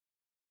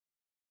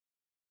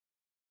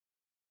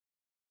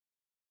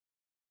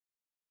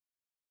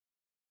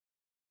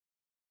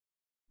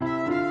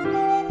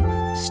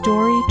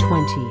Story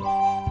 20,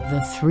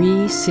 The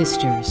Three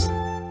Sisters.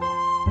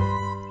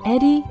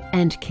 Eddie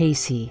and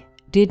Casey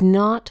did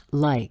not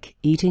like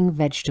eating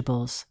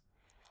vegetables.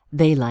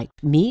 They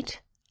liked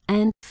meat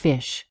and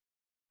fish.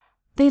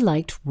 They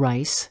liked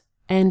rice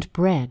and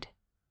bread.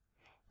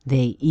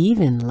 They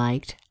even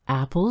liked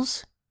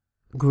apples,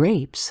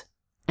 grapes,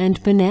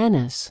 and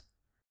bananas.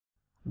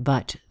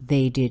 But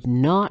they did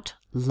not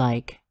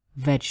like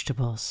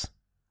vegetables.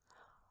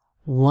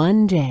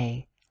 One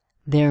day,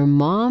 their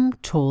mom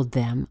told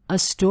them a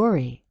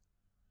story.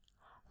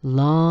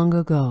 Long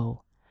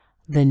ago,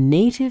 the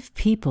native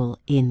people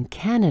in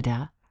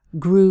Canada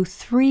grew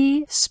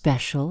 3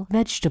 special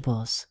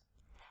vegetables.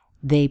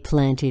 They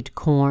planted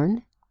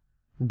corn,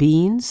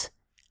 beans,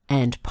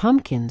 and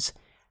pumpkins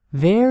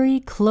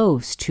very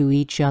close to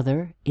each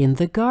other in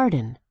the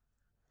garden.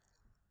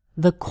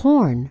 The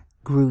corn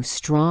grew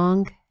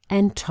strong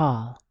and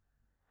tall.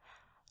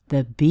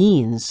 The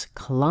beans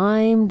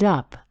climbed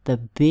up the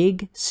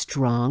big,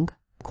 strong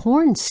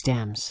corn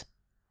stems.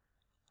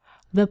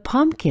 The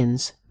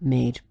pumpkins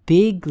made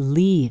big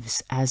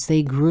leaves as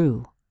they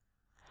grew.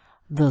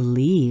 The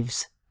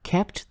leaves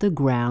kept the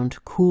ground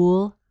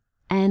cool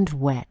and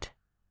wet.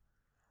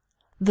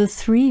 The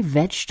 3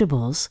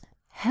 vegetables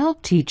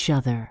helped each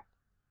other.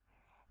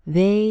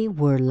 They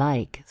were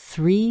like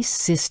 3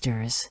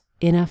 sisters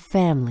in a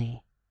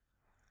family.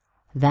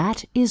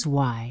 That is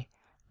why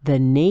the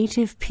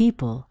native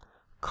people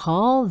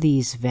call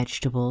these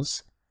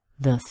vegetables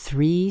the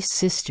 3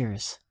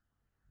 sisters.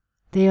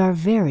 They are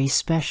very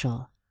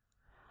special.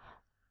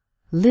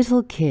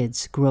 Little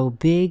kids grow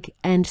big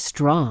and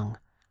strong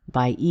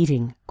by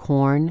eating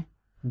corn,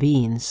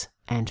 beans,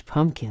 and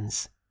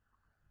pumpkins.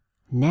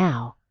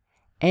 Now,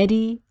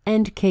 Eddie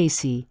and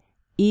Casey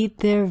eat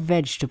their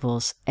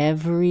vegetables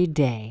every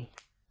day.